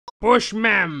Push,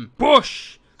 ma'am,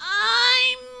 push!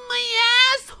 I'm my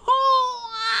asshole!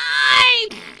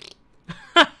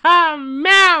 Haha,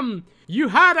 ma'am! You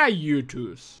had a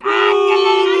uterus. That's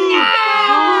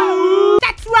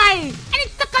right! And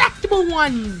it's the collectible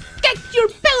one! Get your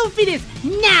Pelo Fetus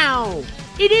now!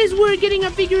 It is we're getting a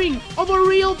figurine of a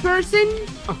real person?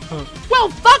 Well,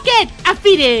 fuck it! A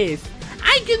fetus!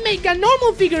 I could make a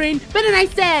normal figurine, but then I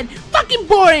said, fucking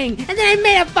boring! And then I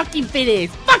made a fucking fetus!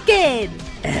 Fuck it!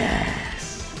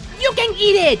 You can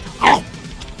eat it!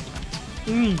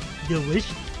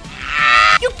 Delicious.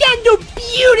 You can do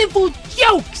beautiful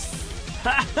jokes!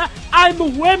 I'm a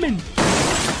woman.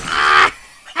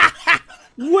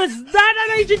 Was that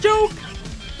an Asian joke?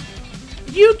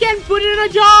 You can put it in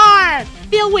a jar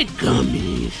filled with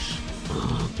gummies.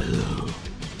 Oh, Pelo.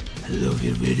 I love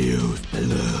your videos,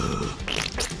 Pelo.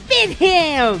 Feed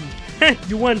him!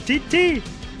 You want TT?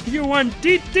 You want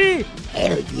TT?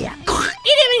 Hell yeah.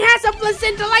 It even has a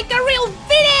placenta like a real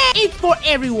fetus! It's for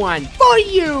everyone. For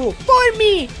you. For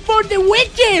me. For the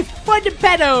witches. For the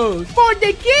pedos. For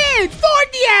the kids. For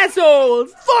the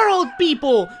assholes. For old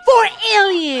people. For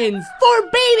aliens. For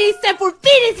babies and for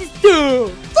fetuses too.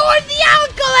 For the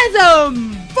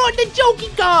alcoholism. For the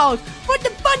jokey calls. For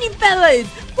the funny fellas.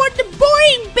 For the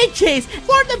boring bitches.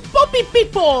 For the puppy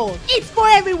people. It's for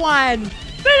everyone.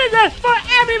 Fetuses for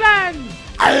everyone!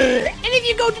 And if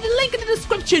you go to the link in the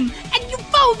description and you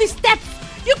follow these steps,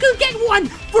 you can get one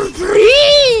for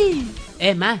free!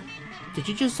 Hey, man, did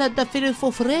you just set the fetus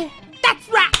for free? That's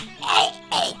right!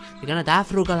 You're gonna die,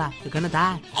 Frugala. You're gonna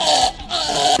die.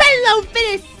 Pelo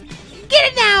Fetus!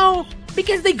 Get it now!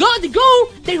 Because they go,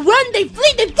 they run, they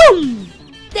flee, they boom!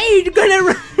 They're gonna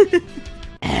run!